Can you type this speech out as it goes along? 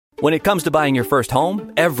When it comes to buying your first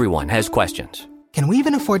home, everyone has questions. Can we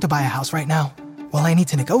even afford to buy a house right now? Well, I need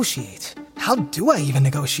to negotiate. How do I even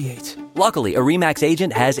negotiate? Luckily, a RE/MAX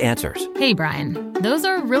agent has answers. Hey, Brian, those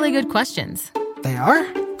are really good questions. They are?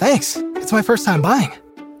 Thanks. It's my first time buying.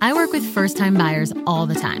 I work with first-time buyers all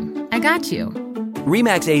the time. I got you.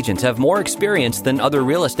 RE/MAX agents have more experience than other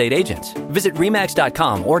real estate agents. Visit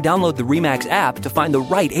RE/MAX.com or download the RE/MAX app to find the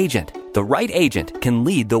right agent. The right agent can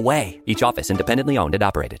lead the way. Each office independently owned and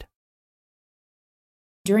operated.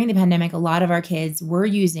 During the pandemic, a lot of our kids were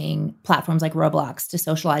using platforms like Roblox to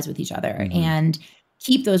socialize with each other and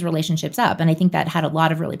keep those relationships up. And I think that had a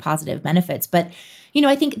lot of really positive benefits. But,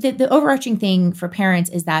 I think the overarching thing for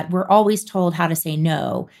parents is that we're always told how to say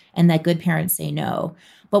no and that good parents say no.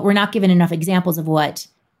 But we're not given enough examples of what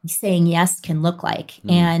saying yes can look like.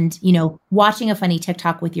 And, watching a funny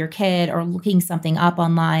TikTok with your kid or looking something up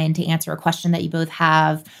online to answer a question that you both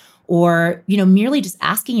have, or, merely just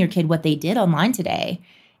asking your kid what they did online today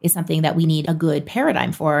is something that we need a good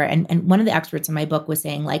paradigm for. And one of the experts in my book was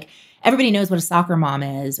saying, like, everybody knows what a soccer mom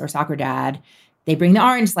is or soccer dad. They bring the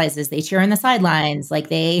orange slices, they cheer on the sidelines, like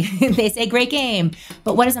they say great game.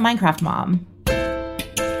 But what is a Minecraft mom?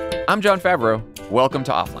 I'm Jon Favreau. Welcome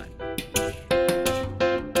to Offline.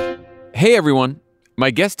 Hey everyone. My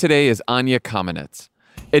guest today is Anya Kamenetz,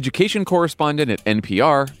 education correspondent at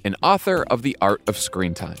NPR and author of The Art of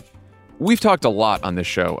Screen Time. We've talked a lot on this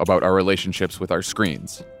show about our relationships with our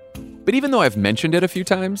screens. But even though I've mentioned it a few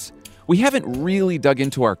times, we haven't really dug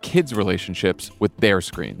into our kids' relationships with their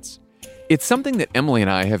screens. It's something that Emily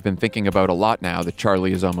and I have been thinking about a lot now that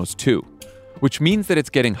Charlie is almost 2, which means that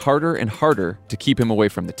it's getting harder and harder to keep him away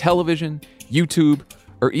from the television, YouTube,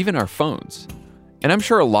 or even our phones. And I'm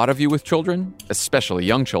sure a lot of you with children, especially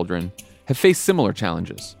young children, have faced similar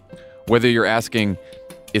challenges. Whether you're asking,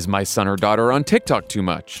 is my son or daughter on TikTok too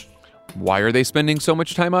much? Why are they spending so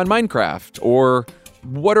much time on Minecraft? Or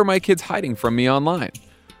what are my kids hiding from me online?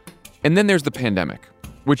 And then there's the pandemic,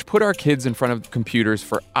 which put our kids in front of computers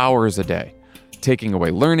for hours a day, taking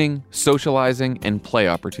away learning, socializing, and play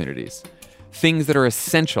opportunities. Things that are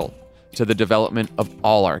essential to the development of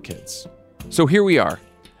all our kids. So here we are,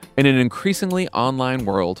 in an increasingly online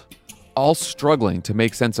world, all struggling to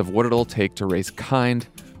make sense of what it'll take to raise kind,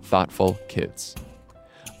 thoughtful kids.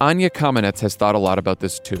 Anya Kamenetz has thought a lot about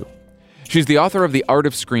this too. She's the author of The Art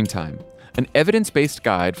of Screen Time, an evidence-based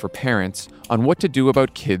guide for parents on what to do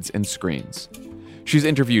about kids and screens. She's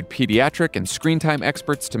interviewed pediatric and screen time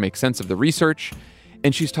experts to make sense of the research,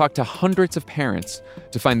 and she's talked to hundreds of parents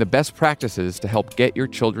to find the best practices to help get your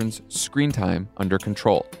children's screen time under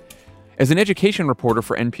control. As an education reporter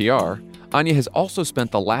for NPR, Anya has also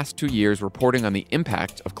spent the last 2 years reporting on the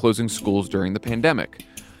impact of closing schools during the pandemic,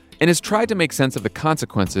 and has tried to make sense of the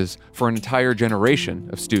consequences for an entire generation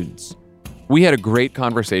of students. We had a great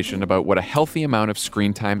conversation about what a healthy amount of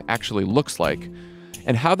screen time actually looks like,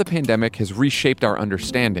 and how the pandemic has reshaped our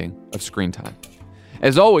understanding of screen time.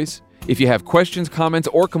 As always, if you have questions, comments,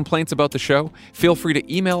 or complaints about the show, feel free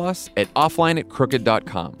to email us at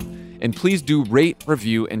offline@crooked.com. And please do rate,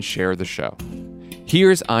 review, and share the show.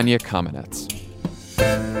 Here's Anya Kamenetz.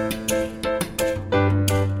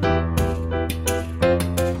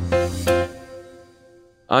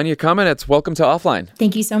 Anya Kamenetz, welcome to Offline.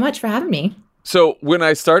 Thank you so much for having me. So when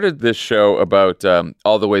I started this show about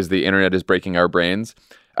all the ways the internet is breaking our brains,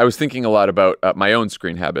 I was thinking a lot about my own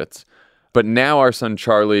screen habits. But now our son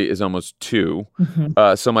Charlie is almost 2.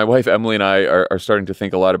 So my wife Emily and I are starting to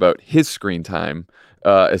think a lot about his screen time,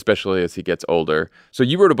 especially as he gets older. So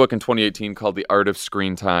you wrote a book in 2018 called The Art of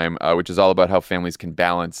Screen Time, which is all about how families can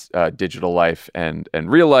balance digital life and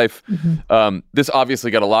real life. This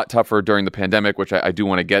obviously got a lot tougher during the pandemic, which I do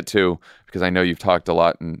want to get to, because I know you've talked a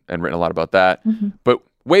lot and written a lot about that. But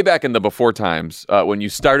way back in the before times, when you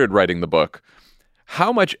started writing the book,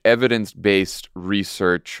 how much evidence-based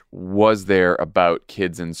research was there about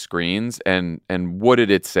kids and screens, and what did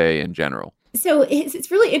it say in general? So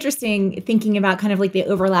it's really interesting thinking about kind of like the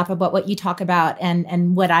overlap about what you talk about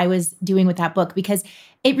and what I was doing with that book, because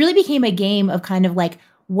it really became a game of kind of like,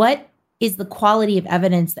 what is the quality of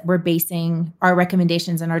evidence that we're basing our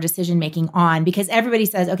recommendations and our decision-making on? Because everybody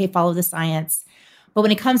says, okay, follow the science. But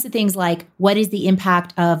when it comes to things like, what is the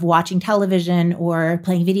impact of watching television or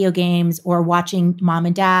playing video games or watching mom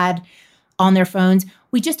and dad on their phones,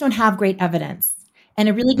 we just don't have great evidence. And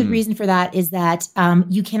a really good reason for that is that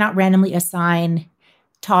you cannot randomly assign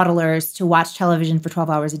toddlers to watch television for 12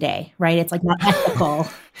 hours a day, right? It's like not ethical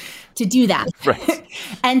to do that. Right.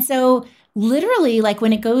 And so literally, like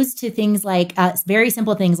when it goes to things like very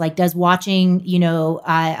simple things like, does watching,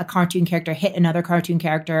 a cartoon character hit another cartoon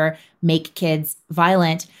character make kids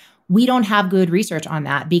violent? we don't have good research on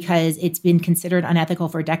that because it's been considered unethical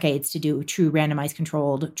for decades to do true randomized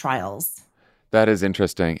controlled trials. That is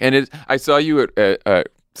interesting. And I saw you at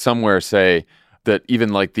somewhere say that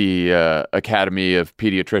even like the Academy of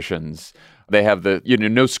Pediatricians, they have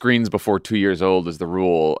no screens before 2 years old is the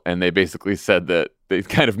rule. And they basically said that they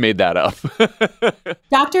kind of made that up.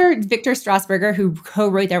 Dr. Victor Strasberger, who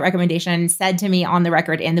co-wrote that recommendation, said to me on the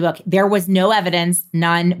record in the book, there was no evidence,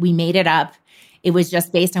 none. We made it up. It was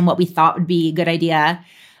just based on what we thought would be a good idea.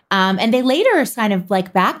 And they later kind of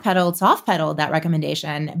like soft-pedaled that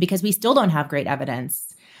recommendation because we still don't have great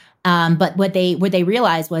evidence. But what they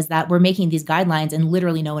realized was that we're making these guidelines and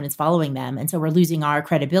literally no one is following them. And so we're losing our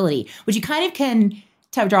credibility, which you kind of can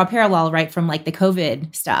draw a parallel, right, from like the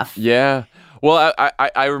COVID stuff. Yeah. Well,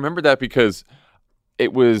 I remember that because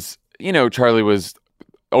it was, Charlie was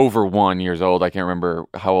over 1 year old. I can't remember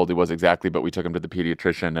how old he was exactly, but we took him to the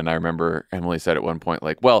pediatrician. And I remember Emily said at one point,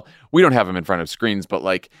 like, well, we don't have him in front of screens, but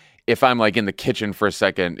like, if I'm like in the kitchen for a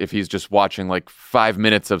second, if he's just watching like 5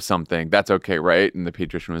 minutes of something, that's okay, right? And the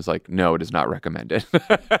pediatrician was like, no, it is not recommended.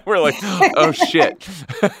 We're like, oh shit.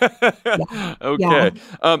 Yeah. Okay.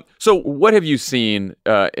 Yeah. So what have you seen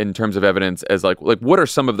in terms of evidence as like what are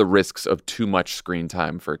some of the risks of too much screen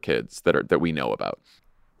time for kids that we know about?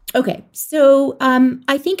 Okay. So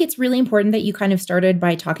I think it's really important that you kind of started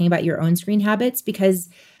by talking about your own screen habits because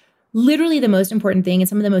literally the most important thing and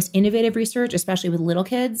some of the most innovative research, especially with little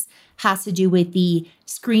kids, has to do with the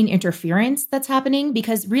screen interference that's happening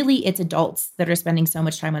because really it's adults that are spending so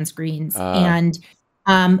much time on screens and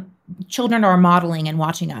children are modeling and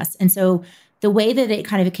watching us. And so the way that it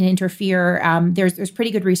kind of can interfere, there's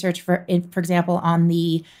pretty good research, for example, on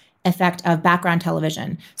the effect of background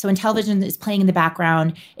television. So when television is playing in the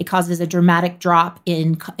background, it causes a dramatic drop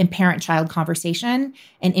in parent-child conversation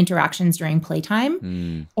and interactions during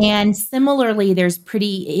playtime. And similarly, there's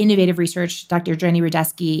pretty innovative research. Dr. Jenny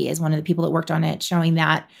Radesky is one of the people that worked on it, showing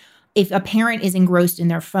that if a parent is engrossed in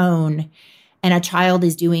their phone and a child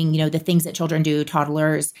is doing, the things that children do,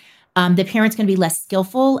 toddlers, the parent's going to be less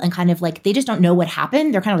skillful and kind of like, they just don't know what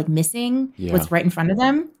happened. They're kind of like missing what's right in front of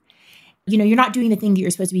them. You're not doing the thing that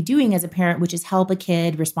you're supposed to be doing as a parent, which is help a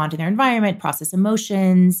kid respond to their environment, process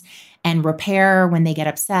emotions, and repair when they get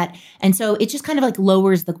upset. And so it just kind of like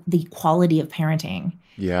lowers the quality of parenting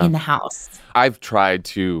in the house. I've tried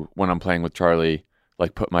to, when I'm playing with Charlie,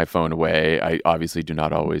 like put my phone away. I obviously do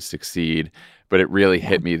not always succeed, but it really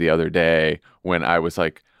hit me the other day when I was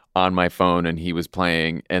like on my phone and he was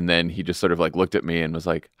playing, and then he just sort of like looked at me and was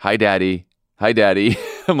like, "Hi, Daddy. Hi, Daddy."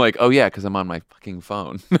 I'm like, oh, yeah, because I'm on my fucking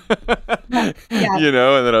phone. And then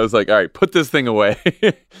I was like, all right, put this thing away.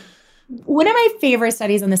 One of my favorite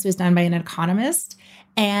studies on this was done by an economist.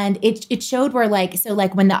 And it showed where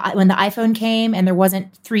when the iPhone came and there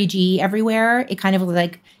wasn't 3G everywhere, it kind of was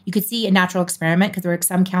like you could see a natural experiment because there were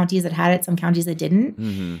some counties that had it, some counties that didn't.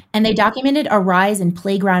 Mm-hmm. And they documented a rise in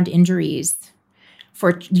playground injuries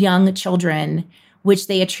for young children, which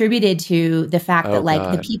they attributed to the fact that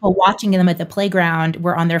the people watching them at the playground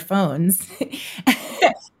were on their phones.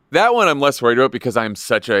 That one I'm less worried about because I'm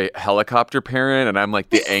such a helicopter parent and I'm like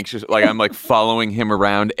the anxious, like I'm like following him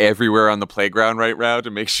around everywhere on the playground right now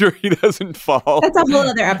to make sure he doesn't fall. That's a whole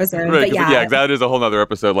other episode. Right, but yeah, that is a whole other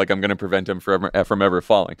episode. Like I'm going to prevent him from ever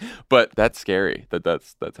falling. But that's scary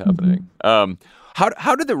that's happening. Mm-hmm.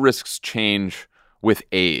 How do the risks change with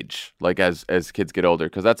age, like as kids get older?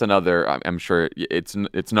 Because that's another, I'm sure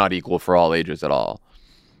it's not equal for all ages at all.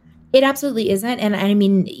 It absolutely isn't. And I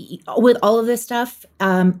mean, with all of this stuff,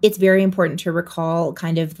 it's very important to recall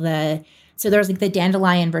kind of so there's like the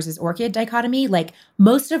dandelion versus orchid dichotomy. Like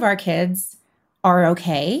most of our kids are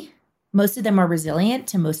okay. Most of them are resilient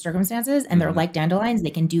to most circumstances and they're like dandelions. They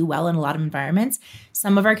can do well in a lot of environments.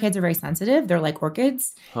 Some of our kids are very sensitive. They're like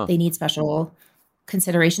orchids. Huh. They need special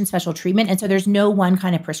consideration, special treatment. And so there's no one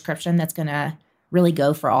kind of prescription that's going to really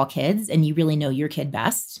go for all kids. And you really know your kid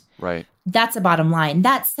best. Right. That's the bottom line.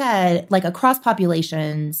 That said, like across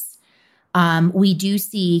populations, we do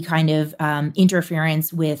see kind of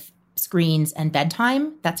interference with screens and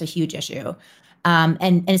bedtime. That's a huge issue.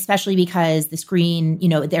 And especially because the screen,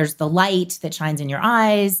 there's the light that shines in your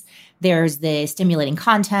eyes. There's the stimulating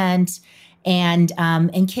content. And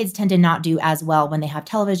kids tend to not do as well when they have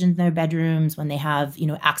televisions in their bedrooms, when they have,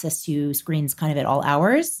 access to screens kind of at all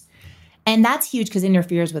hours. And that's huge because it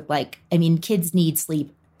interferes with kids need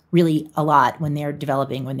sleep really a lot when they're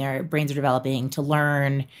developing, when their brains are developing to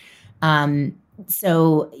learn.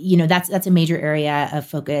 So, that's a major area of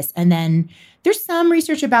focus. And then there's some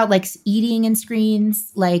research about like eating and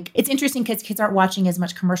screens. Like it's interesting because kids aren't watching as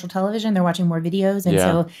much commercial television. They're watching more videos. And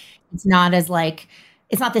so it's not as like,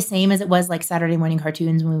 it's not the same as it was like Saturday morning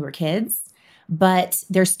cartoons when we were kids, but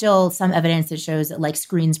there's still some evidence that shows that like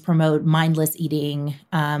screens promote mindless eating,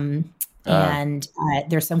 and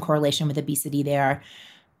there's some correlation with obesity there.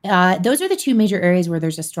 Those are the two major areas where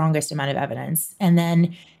there's the strongest amount of evidence. And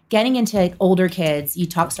then getting into older kids, you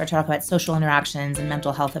start to talk about social interactions and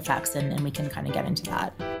mental health effects, and we can kind of get into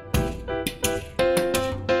that.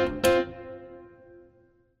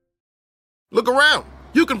 Look around.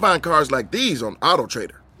 You can find cars like these on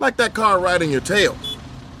AutoTrader, like that car riding your tail.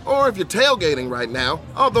 Or if you're tailgating right now,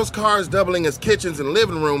 all those cars doubling as kitchens and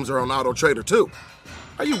living rooms are on AutoTrader too.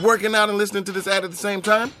 Are you working out and listening to this ad at the same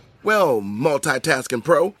time? Well, multitasking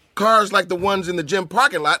pro, cars like the ones in the gym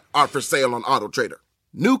parking lot are for sale on AutoTrader.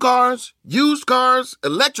 New cars, used cars,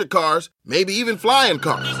 electric cars, maybe even flying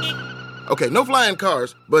cars. Okay, no flying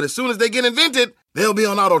cars, but as soon as they get invented, they'll be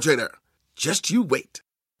on AutoTrader. Just you wait.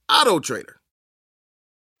 AutoTrader.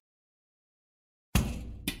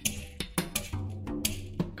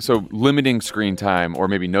 So limiting screen time, or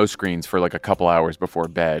maybe no screens for like a couple hours before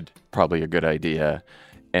bed, probably a good idea.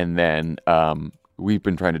 And then we've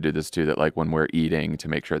been trying to do this too, that like when we're eating, to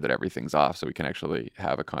make sure that everything's off so we can actually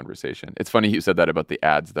have a conversation. It's funny you said that about the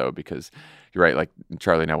ads though, because you're right. Like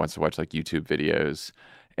Charlie now wants to watch like YouTube videos,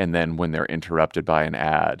 and then when they're interrupted by an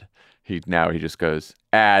ad, he just goes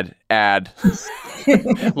ad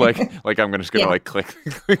like I'm just gonna like click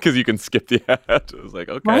because you can skip the ad. I was like,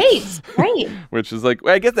 okay, right. Which is like,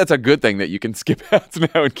 well, I guess that's a good thing that you can skip ads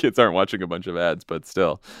now and kids aren't watching a bunch of ads, but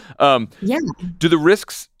still. Do the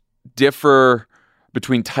risks differ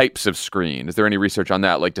between types of screen? Is there any research on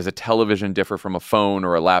that? Like, does a television differ from a phone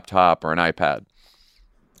or a laptop or an iPad?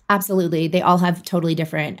 Absolutely. They all have totally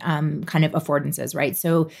different kind of affordances, right?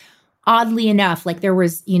 So oddly enough, like there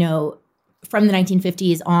was, from the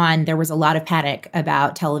 1950s on, there was a lot of panic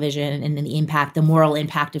about television and the impact, the moral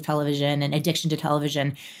impact of television and addiction to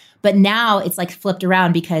television. But now it's like flipped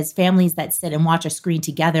around, because families that sit and watch a screen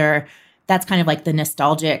together, that's kind of like the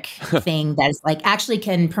nostalgic thing that is like actually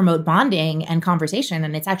can promote bonding and conversation.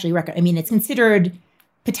 And it's actually, it's considered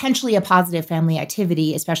potentially a positive family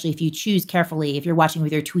activity, especially if you choose carefully, if you're watching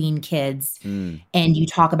with your tween kids and you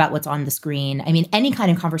talk about what's on the screen. I mean, any kind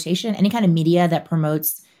of conversation, any kind of media that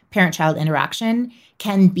promotes parent-child interaction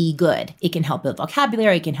can be good. It can help build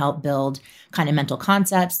vocabulary. It can help build kind of mental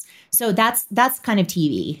concepts. So that's kind of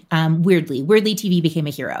TV. Weirdly, TV became a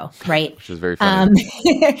hero, right? Which is very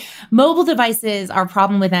funny. Mobile devices, our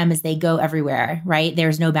problem with them is they go everywhere, right?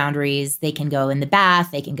 There's no boundaries. They can go in the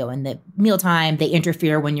bath. They can go in the mealtime. They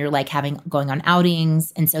interfere when you're like going on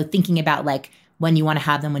outings. And so thinking about like when you want to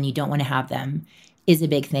have them, when you don't want to have them is a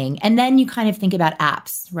big thing. And then you kind of think about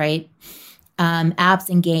apps, right? Apps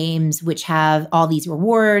and games, which have all these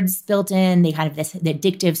rewards built in, they kind of the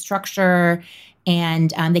addictive structure,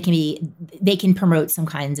 and they can promote some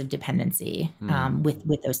kinds of dependency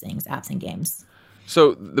with those things, apps and games.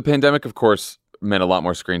 So the pandemic, of course, meant a lot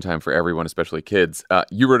more screen time for everyone, especially kids.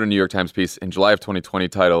 You wrote a New York Times piece in July of 2020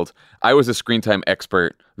 titled, "I was a screen time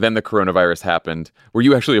expert, then the coronavirus happened," where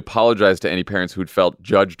you actually apologized to any parents who'd felt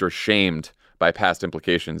judged or shamed by past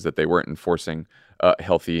implications that they weren't enforcing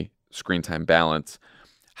healthy screen time balance.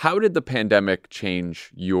 How did the pandemic change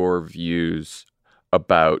your views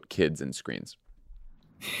about kids and screens?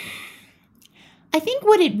 I think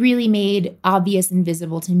what it really made obvious and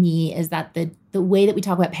visible to me is that the way that we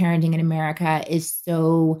talk about parenting in America is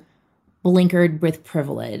so blinkered with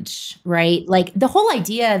privilege, right? Like the whole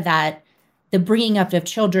idea that the bringing up of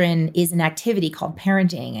children is an activity called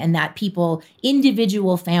parenting, and that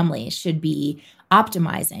individual families should be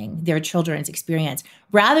optimizing their children's experience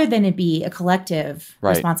rather than it be a collective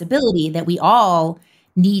responsibility that we all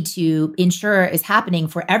need to ensure is happening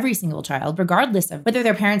for every single child, regardless of whether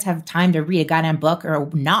their parents have time to read a goddamn book or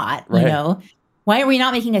not. Why are we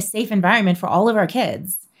not making a safe environment for all of our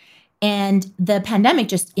kids? And the pandemic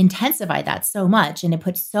just intensified that so much, and it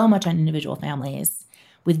put so much on individual families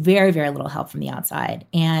with very, very little help from the outside.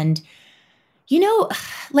 And,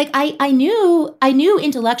 like I knew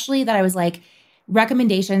intellectually that I was like,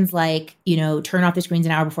 recommendations like, turn off the screens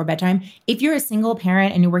an hour before bedtime. If you're a single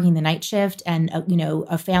parent and you're working the night shift and,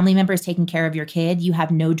 a family member is taking care of your kid, you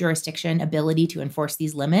have no ability to enforce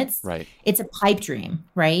these limits. Right. It's a pipe dream,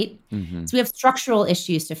 right? Mm-hmm. So we have structural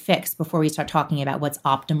issues to fix before we start talking about what's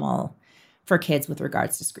optimal for kids with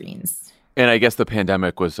regards to screens. And I guess the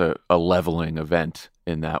pandemic was a leveling event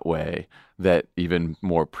in that way, that even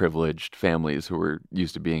more privileged families who were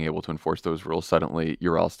used to being able to enforce those rules, suddenly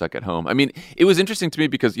you're all stuck at home. I mean, it was interesting to me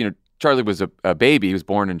because, Charlie was a baby. He was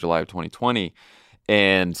born in July of 2020.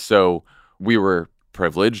 And so we were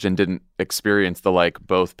privileged and didn't experience the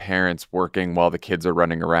both parents working while the kids are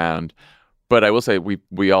running around. But I will say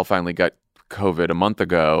we all finally got COVID a month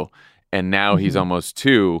ago, and now he's almost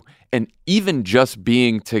 2. And even just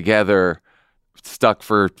being together, stuck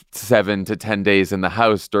for 7 to 10 days in the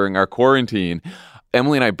house during our quarantine,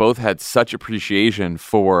 Emily and I both had such appreciation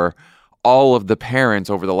for all of the parents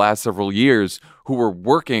over the last several years who were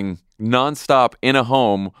working nonstop in a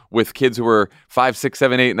home with kids who were 5, 6,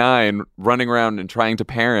 7, 8, 9, running around and trying to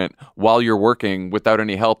parent while you're working without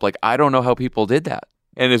any help. Like, I don't know how people did that.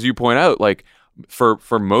 And as you point out, like for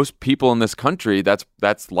most people in this country,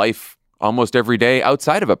 that's life almost every day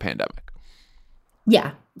outside of a pandemic.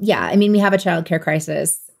 Yeah. Yeah. I mean, we have a childcare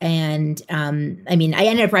crisis. And I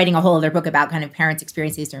ended up writing a whole other book about kind of parents'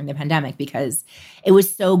 experiences during the pandemic because it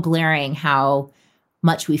was so glaring how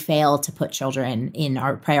much we fail to put children in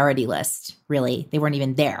our priority list. Really, they weren't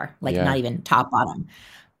even there, not even top, bottom.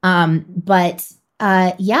 I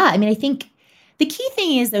think the key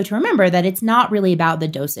thing is, though, to remember that it's not really about the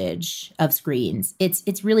dosage of screens.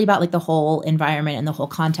 It's really about like the whole environment and the whole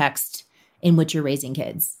context in which you're raising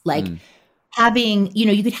kids. Like having,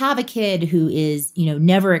 you could have a kid who is,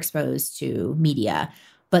 never exposed to media,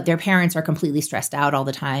 but their parents are completely stressed out all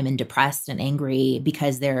the time and depressed and angry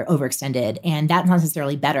because they're overextended. And that's not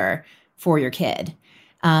necessarily better for your kid.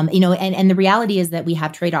 And the reality is that we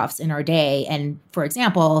have trade-offs in our day. And for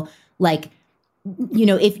example,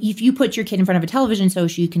 if you put your kid in front of a television so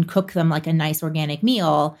you can cook them like a nice organic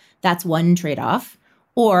meal, that's one trade-off.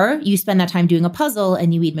 Or you spend that time doing a puzzle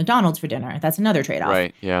and you eat McDonald's for dinner. That's another trade-off.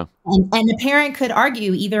 Right, yeah. And the parent could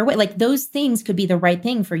argue either way. Like those things could be the right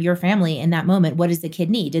thing for your family in that moment. What does the kid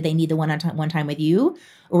need? Do they need the one time with you?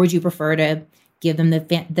 Or would you prefer to give them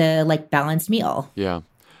the balanced meal? Yeah.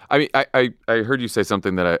 I mean, I heard you say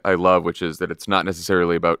something that I love, which is that it's not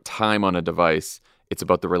necessarily about time on a device. It's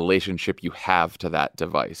about the relationship you have to that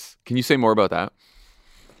device. Can you say more about that?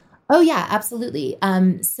 Oh, yeah, absolutely.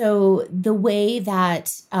 So the way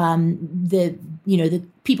that the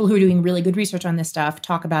people who are doing really good research on this stuff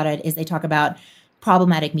talk about it is they talk about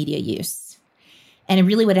problematic media use. And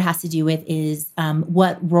really what it has to do with is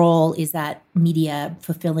what role is that media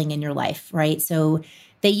fulfilling in your life, right? So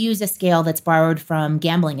they use a scale that's borrowed from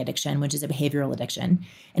gambling addiction, which is a behavioral addiction.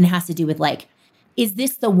 And it has to do with is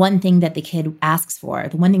this the one thing that the kid asks for,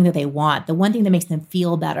 the one thing that they want, the one thing that makes them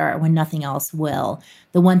feel better when nothing else will,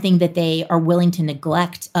 the one thing that they are willing to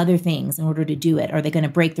neglect other things in order to do it? Are they going to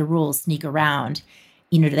break the rules, sneak around?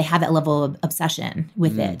 Do they have that level of obsession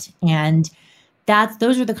with it? And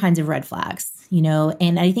those are the kinds of red flags,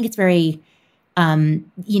 and I think it's very,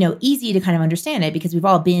 easy to kind of understand it because we've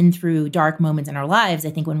all been through dark moments in our lives.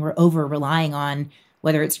 I think when we're over relying on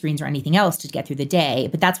whether it's screens or anything else to get through the day.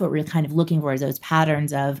 But that's what we're kind of looking for is those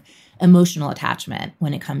patterns of emotional attachment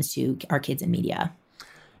when it comes to our kids and media.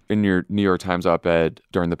 In your New York Times op-ed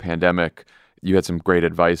during the pandemic, you had some great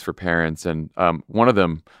advice for parents. And one of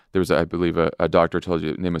them, there was, I believe, a doctor told you,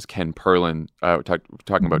 his name was Ken Perlin,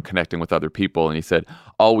 talking about connecting with other people. And he said,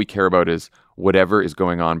 all we care about is whatever is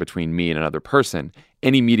going on between me and another person.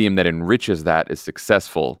 Any medium that enriches that is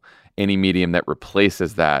successful. Any medium that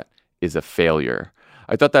replaces that is a failure.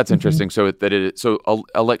 I thought that's interesting. So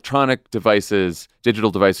electronic devices,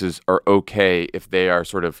 digital devices are okay if they are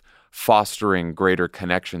sort of fostering greater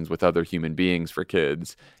connections with other human beings for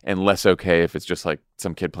kids, and less okay if it's just like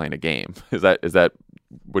some kid playing a game. Is that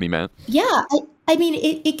what he meant? Yeah. I mean,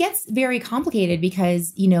 it gets very complicated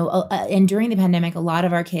because, and during the pandemic, a lot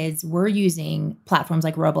of our kids were using platforms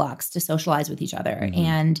like Roblox to socialize with each other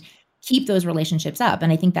and keep those relationships up.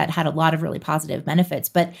 And I think that had a lot of really positive benefits.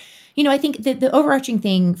 But, I think that the overarching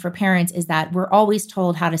thing for parents is that we're always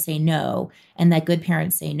told how to say no and that good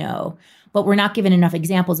parents say no, but we're not given enough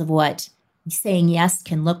examples of what saying yes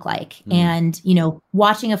can look like. And,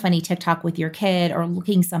 watching a funny TikTok with your kid or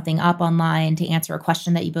looking something up online to answer a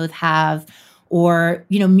question that you both have, or,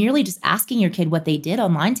 merely just asking your kid what they did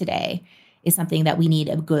online today is something that we need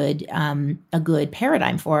a good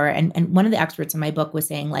paradigm for. And one of the experts in my book was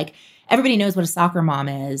saying, everybody knows what a soccer mom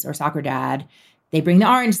is or soccer dad. They bring the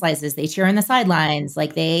orange slices, they cheer on the sidelines,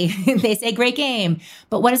 they say great game.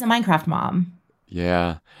 But what is a Minecraft mom?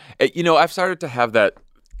 Yeah. I've started to have that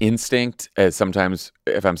instinct as sometimes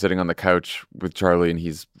if I'm sitting on the couch with Charlie and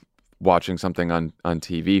he's watching something on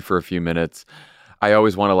TV for a few minutes, I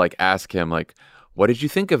always want to ask him what did you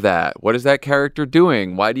think of that? What is that character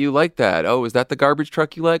doing? Why do you like that? Oh, is that the garbage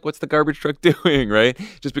truck you like? What's the garbage truck doing? Right?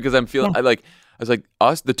 Just because I'm feeling, I was like,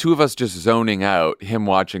 the two of us just zoning out, him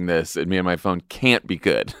watching this and me on my phone can't be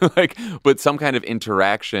good. But some kind of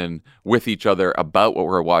interaction with each other about what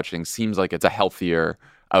we're watching seems like it's a healthier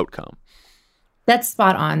outcome. That's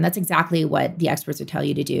spot on. That's exactly what the experts would tell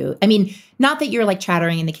you to do. I mean, not that you're like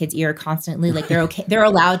chattering in the kid's ear constantly. Like they're okay. They're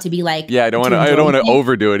allowed to be like, yeah, I don't want to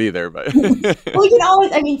overdo it either, but well, you can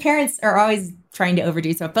always, I mean, parents are always trying to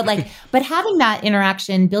overdo stuff, but having that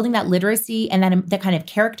interaction, building that literacy and that kind of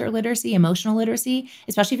character literacy, emotional literacy,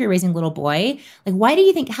 especially if you're raising a little boy,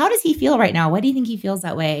 like, how does he feel right now? Why do you think he feels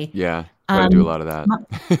that way? Yeah. I do a lot of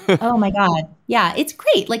that. Oh my God. Yeah. It's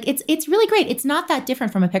great. Like it's really great. It's not that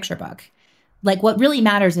different from a picture book. Like what really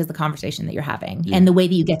matters is the conversation that you're having and the way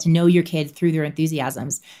that you get to know your kid through their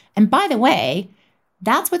enthusiasms. And by the way,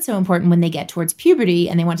 that's what's so important when they get towards puberty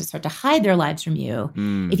and they want to start to hide their lives from you.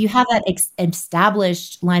 If you have that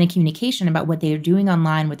established line of communication about what they're doing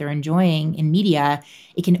online, what they're enjoying in media,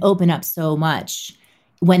 it can open up so much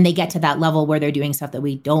when they get to that level where they're doing stuff that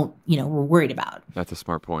we don't, we're worried about. That's a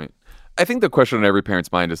smart point. I think the question on every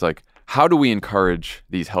parent's mind is like, how do we encourage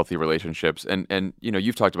these healthy relationships? And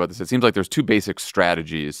you've talked about this. It seems like there's two basic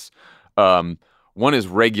strategies. One is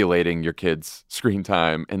regulating your kids' screen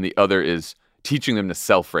time, and the other is teaching them to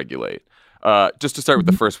self-regulate. Just to start with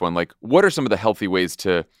the first one, like, what are some of the healthy ways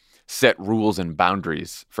to set rules and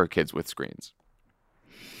boundaries for kids with screens?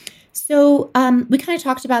 So we kind of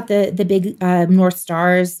talked about the big North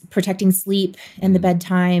Stars, protecting sleep and the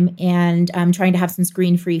bedtime, and trying to have some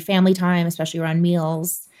screen-free family time, especially around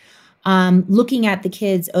meals. Looking at the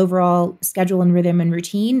kids' overall schedule and rhythm and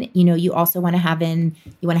routine, you also want to have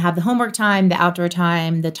the homework time, the outdoor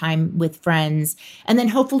time, the time with friends, and then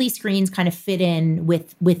hopefully screens kind of fit in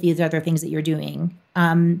with these other things that you're doing.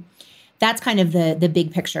 That's kind of the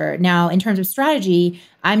big picture. Now, in terms of strategy,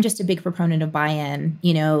 I'm just a big proponent of buy-in,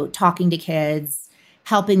 talking to kids,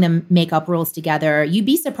 helping them make up rules together. You'd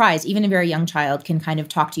be surprised, even a very young child can kind of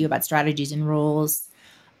talk to you about strategies and rules.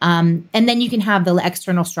 And then you can have the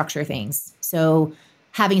external structure things. So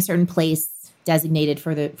having a certain place designated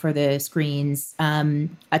for the screens,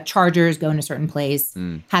 chargers go in a certain place,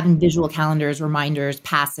 having visual calendars, reminders,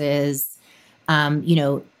 passes,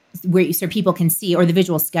 so people can see, or the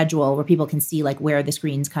visual schedule where people can see like where the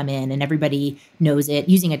screens come in and everybody knows it.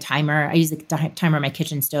 Using a timer. I use the timer on my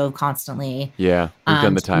kitchen stove constantly. Yeah, we've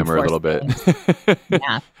done the timer a little bit.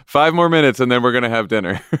 Yeah. 5 more minutes and then we're going to have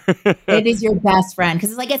dinner. It is your best friend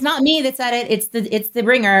because it's not me that said it. It's the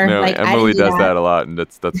bringer. No, Emily does that a lot, and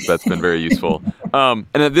that's been very useful. And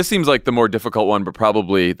this seems like the more difficult one, but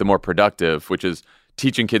probably the more productive, which is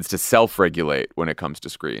teaching kids to self-regulate when it comes to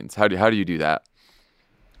screens. How do you do that?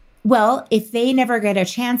 Well, if they never get a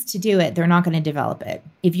chance to do it, they're not going to develop it.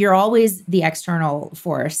 If you're always the external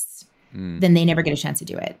force, then they never get a chance to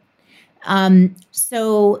do it.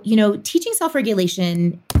 So, teaching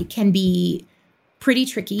self-regulation can be pretty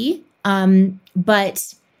tricky,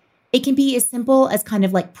 but it can be as simple as kind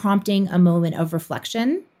of like prompting a moment of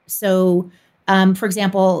reflection. So, for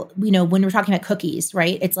example, when we're talking about cookies,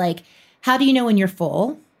 right? It's like, how do you know when you're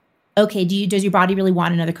full? Okay, does your body really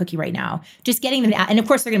want another cookie right now? Just getting them, and of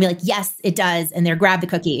course they're gonna be like, yes, it does, and they're grab the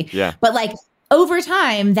cookie. Yeah. But like over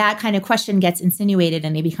time, that kind of question gets insinuated,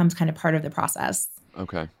 and it becomes kind of part of the process.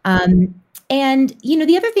 Okay. And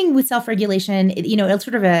the other thing with self-regulation, it's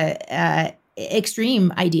sort of a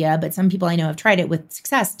extreme idea, but some people I know have tried it with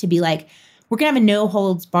success to be like, we're gonna have a no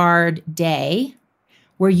holds barred day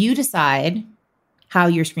where you decide how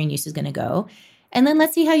your screen use is gonna go, and then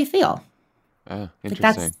let's see how you feel.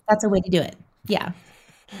 Interesting. Like that's a way to do it. Yeah.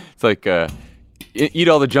 It's like eat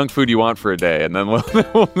all the junk food you want for a day, and then we'll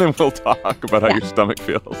talk about how your stomach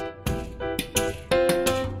feels.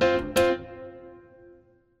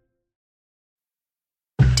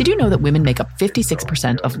 Did you know that women make up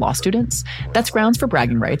 56% of law students? That's grounds for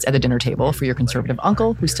bragging rights at the dinner table for your conservative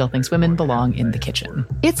uncle who still thinks women belong in the kitchen.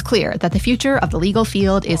 It's clear that the future of the legal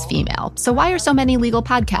field is female. So why are so many legal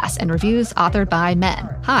podcasts and reviews authored by men?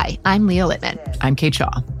 Hi, I'm Leah Littman. I'm Kate Shaw.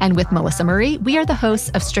 And with Melissa Murray, we are the hosts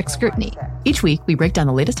of Strict Scrutiny. Each week, we break down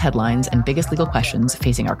the latest headlines and biggest legal questions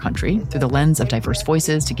facing our country through the lens of diverse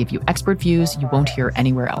voices to give you expert views you won't hear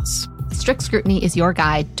anywhere else. Strict Scrutiny is your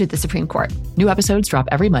guide to the Supreme Court. New episodes drop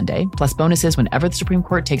every Monday, plus bonuses whenever the Supreme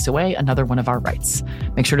Court takes away another one of our rights.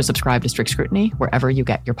 Make sure to subscribe to Strict Scrutiny wherever you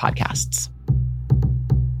get your podcasts.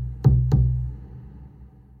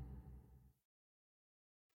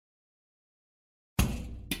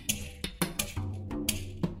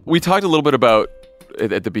 We talked a little bit about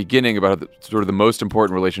at the beginning about sort of the most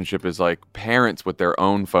important relationship is like parents with their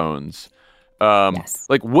own phones. Yes.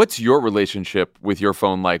 Like, what's your relationship with your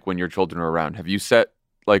phone like when your children are around? Have you set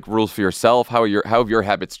like rules for yourself? How have your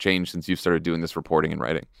habits changed since you've started doing this reporting and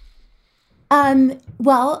writing?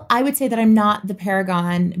 Well, I would say that I'm not the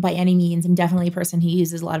paragon by any means. I'm definitely a person who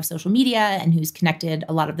uses a lot of social media and who's connected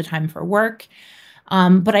a lot of the time for work.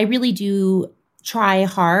 But I really do try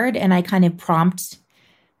hard and I kind of prompt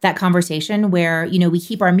that conversation where, we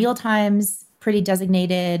keep our meal times pretty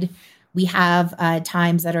designated. We have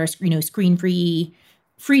times that are, screen-free,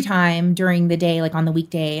 free time during the day, like on the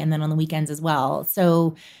weekday and then on the weekends as well.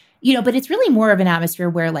 So, but it's really more of an atmosphere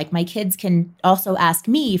where like my kids can also ask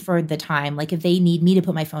me for the time, like if they need me to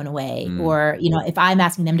put my phone away or, if I'm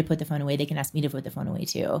asking them to put the phone away, they can ask me to put the phone away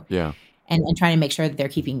too. Yeah. And trying to make sure that they're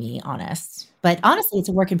keeping me honest. But honestly, it's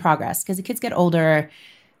a work in progress because the kids get older,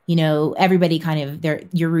 everybody kind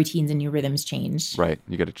of your routines and your rhythms change. Right.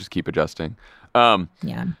 You got to just keep adjusting.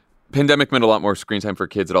 Yeah. Pandemic meant a lot more screen time for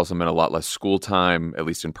kids. It also meant a lot less school time, at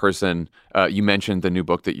least in person. You mentioned the new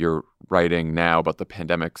book that you're writing now about the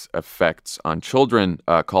pandemic's effects on children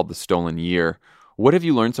called The Stolen Year. What have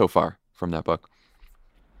you learned so far from that book?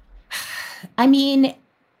 I mean,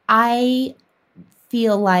 I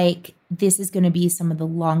feel like this is going to be some of the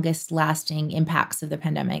longest lasting impacts of the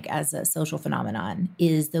pandemic as a social phenomenon,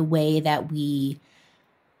 is the way that we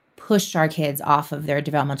pushed our kids off of their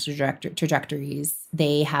developmental trajectories.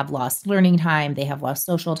 They have lost learning time. They have lost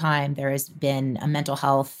social time. There has been a mental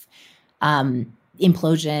health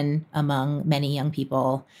implosion among many young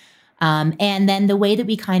people. And then the way that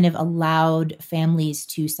we kind of allowed families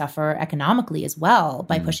to suffer economically as well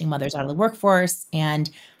by pushing mothers out of the workforce. And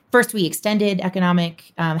first we extended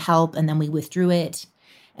economic help and then we withdrew it.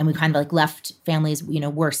 And we kind of like left families,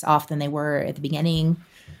 worse off than they were at the beginning.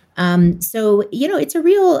 So, it's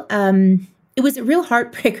it was a real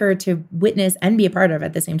heartbreaker to witness and be a part of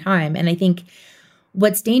at the same time. And I think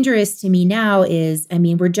what's dangerous to me now is,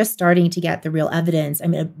 we're just starting to get the real evidence.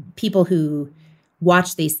 People who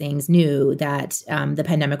watched these things knew that the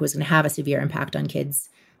pandemic was going to have a severe impact on kids'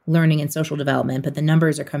 learning and social development, but the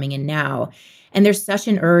numbers are coming in now. And there's such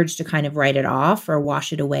an urge to kind of write it off or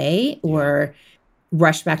wash it away or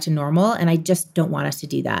rush back to normal. And I just don't want us to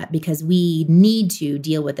do that because we need to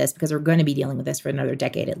deal with this because we're going to be dealing with this for another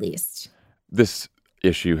decade at least. This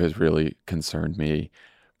issue has really concerned me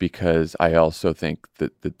because I also think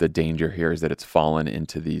that the danger here is that it's fallen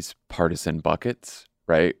into these partisan buckets,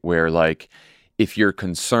 right? Where like, if you're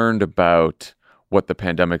concerned about what the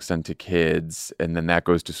pandemic's done to kids, and then that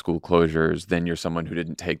goes to school closures, then you're someone who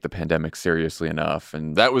didn't take the pandemic seriously enough.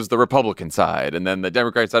 And that was the Republican side. And then the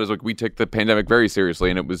Democrat side is like, we took the pandemic very seriously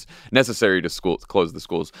and it was necessary to close the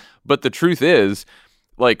schools. But the truth is,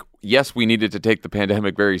 like, yes, we needed to take the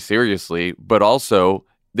pandemic very seriously, but also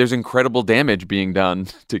there's incredible damage being done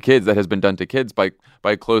to kids that has been done to kids by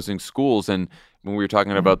closing schools. And when we were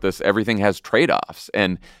talking about this, everything has trade-offs,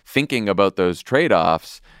 and thinking about those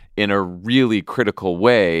trade-offs in a really critical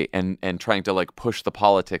way and trying to like push the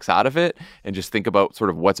politics out of it and just think about sort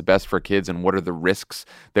of what's best for kids and what are the risks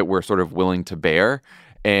that we're sort of willing to bear,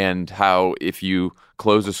 and how if you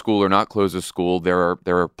close a school or not close a school, there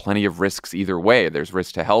are plenty of risks either way. There's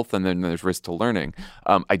risk to health and then there's risk to learning.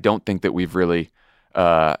 I don't think that we've really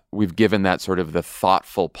we've given that sort of the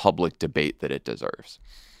thoughtful public debate that it deserves.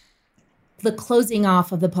 The closing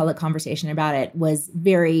off of the public conversation about it was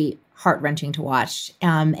very heart-wrenching to watch.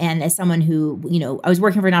 And as someone who, I was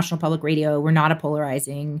working for National Public Radio, we're not a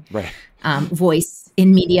polarizing voice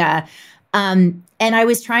in media. And I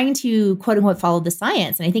was trying to, quote unquote, follow the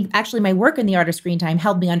science. And I think actually my work in the art of screen time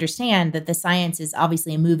helped me understand that the science is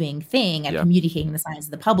obviously a moving thing, and communicating the science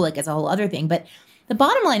to the public is a whole other thing. But the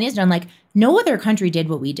bottom line is, John, like, no other country did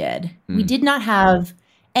what we did. We did not have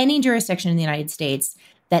any jurisdiction in the United States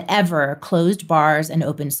that ever closed bars and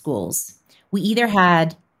opened schools. We either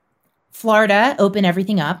had Florida open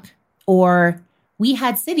everything up, or we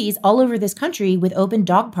had cities all over this country with open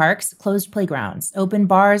dog parks, closed playgrounds, open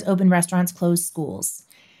bars, open restaurants, closed schools.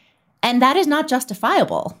 And that is not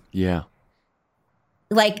justifiable. Yeah.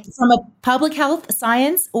 Like from a public health,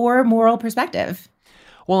 science, or moral perspective.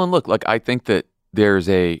 Well, and look, like I think that there's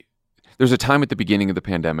a time at the beginning of the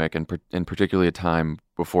pandemic, and particularly a time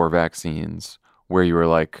before vaccines, where you were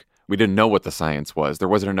like, we didn't know what the science was. There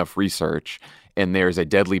wasn't enough research, and there's a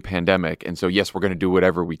deadly pandemic. And so, yes, we're going to do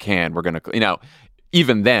whatever we can. We're going to,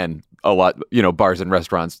 even then, a lot, bars and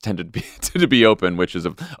restaurants tended to be open, which is,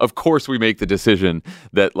 of course, we make the decision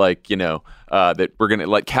that, that we're going to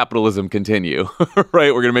let capitalism continue,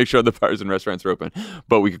 right? We're going to make sure the bars and restaurants are open,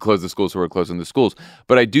 but we could close the schools, so we're closing the schools.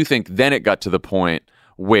 But I do think then it got to the point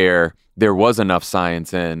where there was enough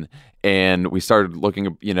science in, and we started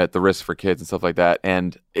looking, at the risks for kids and stuff like that.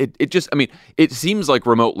 And it seems like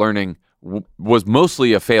remote learning was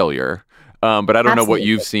mostly a failure. But I don't know what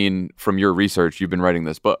you've seen from your research. You've been writing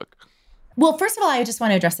this book. Well, first of all, I just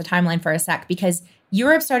want to address the timeline for a sec, because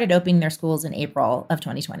Europe started opening their schools in April of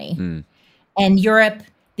 2020. And Europe,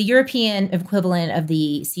 the European equivalent of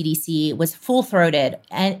the CDC was full-throated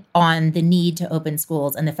on the need to open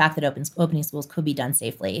schools and the fact that opening schools could be done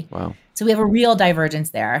safely. Wow. So we have a real divergence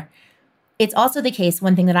there. It's also the case,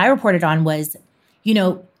 one thing that I reported on was,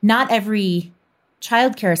 not every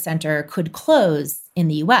childcare center could close in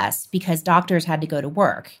the US because doctors had to go to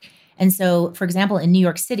work. And so, for example, in New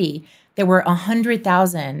York City, there were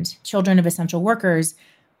 100,000 children of essential workers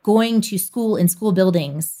going to school in school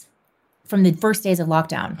buildings from the first days of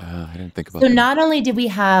lockdown. I didn't think about that. So that. not only did we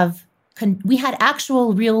had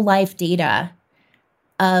actual real life data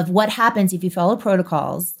of what happens if you follow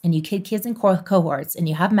protocols and you kid kids in cohorts and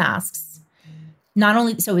you have masks.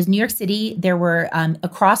 So it was New York City. There were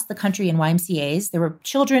across the country in YMCAs,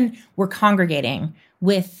 children were congregating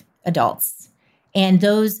with adults. And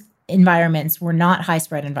those environments were not high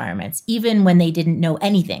spread environments, even when they didn't know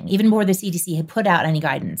anything, even before the CDC had put out any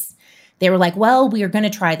guidance. They were like, well, we are going to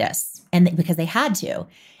try this. And because they had to,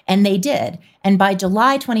 and they did. And by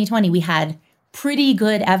July 2020, we had pretty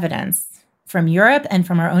good evidence from Europe and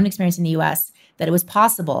from our own experience in the US that it was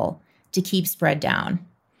possible to keep spread down.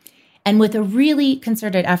 And with a really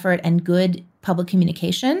concerted effort and good public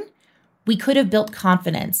communication, we could have built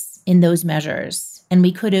confidence in those measures, and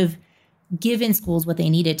we could have given schools what they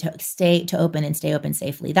needed to stay open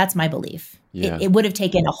safely. That's my belief. Yeah. It would have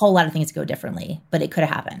taken a whole lot of things to go differently, but it could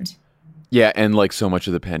have happened. Yeah, and like so much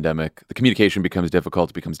of the pandemic, the communication becomes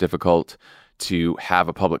difficult. It becomes difficult to have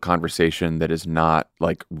a public conversation that is not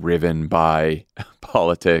like riven by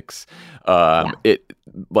politics. It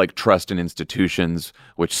like trust in institutions,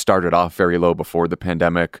 which started off very low before the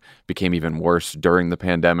pandemic, became even worse during the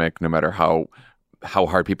pandemic, no matter how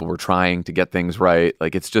hard people were trying to get things right.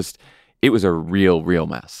 Like it was a real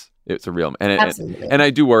mess. It's a real, Absolutely. And I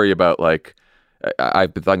do worry about like,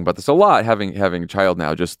 I've been talking about this a lot, having a child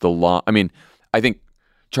now, just the long, I mean, I think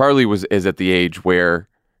Charlie is at the age where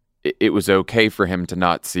it was okay for him to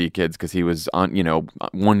not see kids because he was 1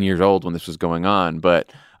 year old when this was going on.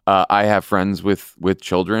 But I have friends with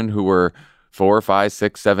children who were 4, 5,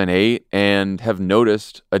 6, 7, 8 and have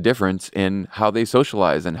noticed a difference in how they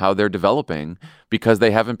socialize and how they're developing because they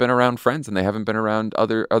haven't been around friends and they haven't been around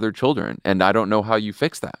other children. And I don't know how you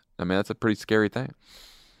fix that. I mean, that's a pretty scary thing.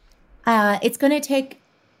 It's going to take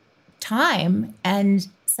time and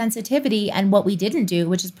sensitivity and what we didn't do,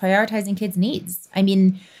 which is prioritizing kids' needs. I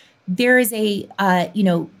mean, there is the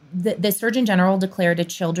Surgeon General declared a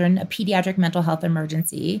pediatric mental health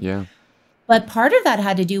emergency. Yeah. But part of that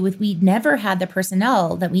had to do with we never had the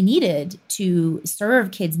personnel that we needed to serve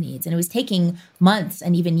kids' needs. And it was taking months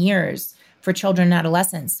and even years for children and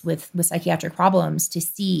adolescents with psychiatric problems to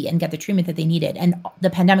see and get the treatment that they needed. And the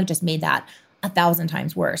pandemic just made that 1,000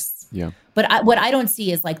 times worse. Yeah. But what I don't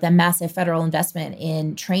see is like the massive federal investment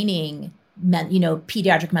in training,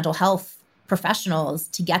 pediatric mental health professionals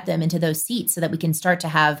to get them into those seats so that we can start to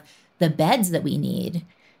have the beds that we need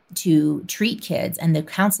to treat kids and the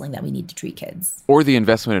counseling that we need to treat kids. Or the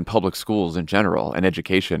investment in public schools in general and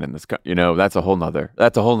education in this, that's a whole nother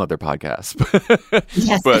podcast.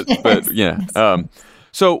 Yes. But yeah.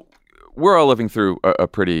 So we're all living through a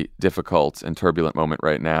pretty difficult and turbulent moment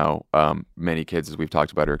right now. Many kids, as we've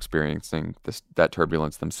talked about, are experiencing that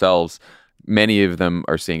turbulence themselves. Many of them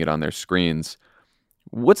are seeing it on their screens.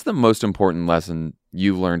 What's the most important lesson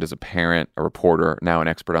you've learned as a parent, a reporter, now an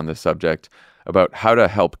expert on this subject, about how to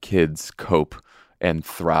help kids cope and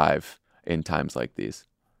thrive in times like these?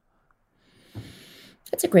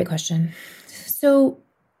 That's a great question. So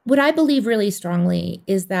what I believe really strongly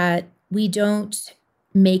is that we don't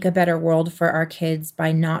make a better world for our kids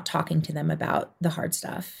by not talking to them about the hard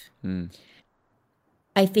stuff.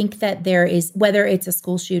 I think that there is, whether it's a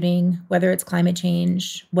school shooting, whether it's climate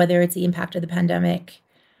change, whether it's the impact of the pandemic,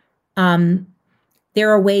 there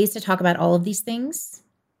are ways to talk about all of these things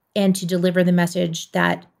and to deliver the message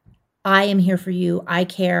that I am here for you. I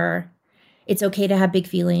care. It's okay to have big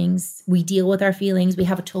feelings. We deal with our feelings. We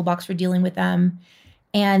have a toolbox for dealing with them.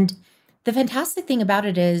 And the fantastic thing about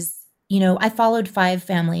it is, I followed 5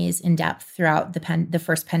 families in depth throughout the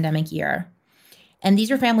first pandemic year. And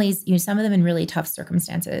these are families, some of them in really tough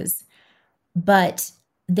circumstances, but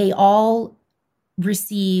they all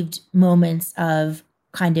received moments of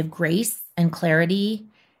kind of grace and clarity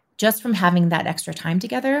just from having that extra time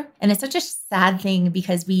together. And it's such a sad thing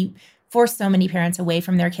because we force so many parents away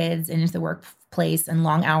from their kids and into the workplace and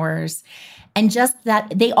long hours. And just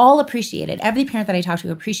that they all appreciated, every parent that I talked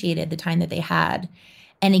to appreciated the time that they had.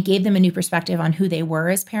 And it gave them a new perspective on who they were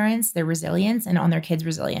as parents, their resilience, and on their kids'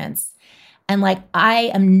 resilience. And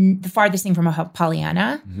I am the farthest thing from a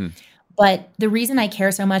Pollyanna. Mm-hmm. But the reason I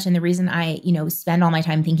care so much and the reason I, spend all my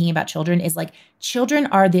time thinking about children is children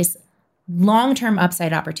are this long-term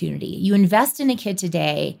upside opportunity. You invest in a kid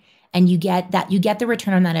today and you get the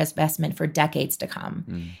return on that investment for decades to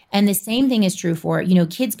come. And the same thing is true for,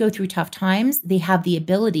 kids go through tough times. They have the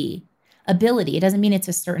ability, it doesn't mean it's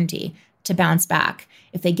a certainty, to bounce back.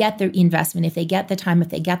 If they get the investment, if they get the time, if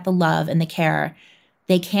they get the love and the care,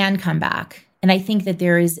 they can come back. And I think that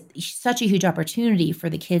there is such a huge opportunity for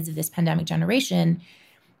the kids of this pandemic generation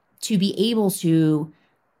to be able to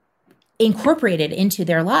incorporate it into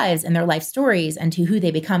their lives and their life stories and to who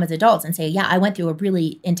they become as adults and say, yeah, I went through a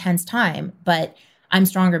really intense time, but I'm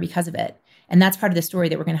stronger because of it. And that's part of the story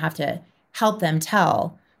that we're going to have to help them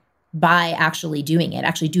tell by actually doing it,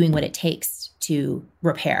 actually doing what it takes to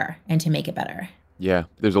repair and to make it better. Yeah,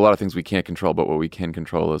 there's a lot of things we can't control, but what we can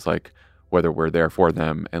control is like whether we're there for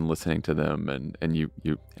them and listening to them. And you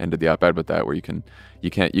ended the op-ed with that, where you can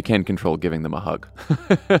control giving them a hug,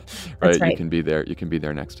 right? That's right? You can be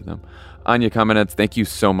there next to them. Anya Kamenetz, thank you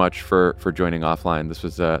so much for joining Offline. This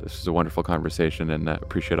was a wonderful conversation, and I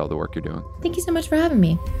appreciate all the work you're doing. Thank you so much for having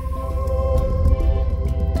me.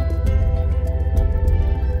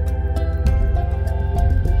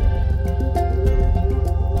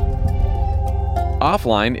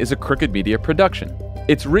 Offline is a Crooked Media production.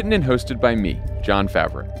 It's written and hosted by me, Jon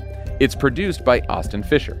Favreau. It's produced by Austin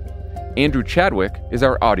Fisher. Andrew Chadwick is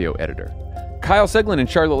our audio editor. Kyle Seglin and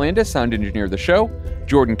Charlotte Landis sound engineer the show.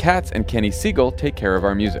 Jordan Katz and Kenny Siegel take care of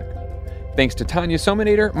our music. Thanks to Tanya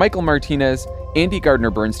Sominator, Michael Martinez, Andy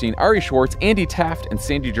Gardner-Bernstein, Ari Schwartz, Andy Taft, and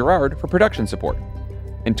Sandy Gerard for production support.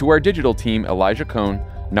 And to our digital team, Elijah Cohn,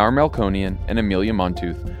 Nar Melkonian, and Amelia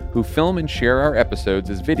Montooth, who film and share our episodes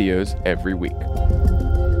as videos every week.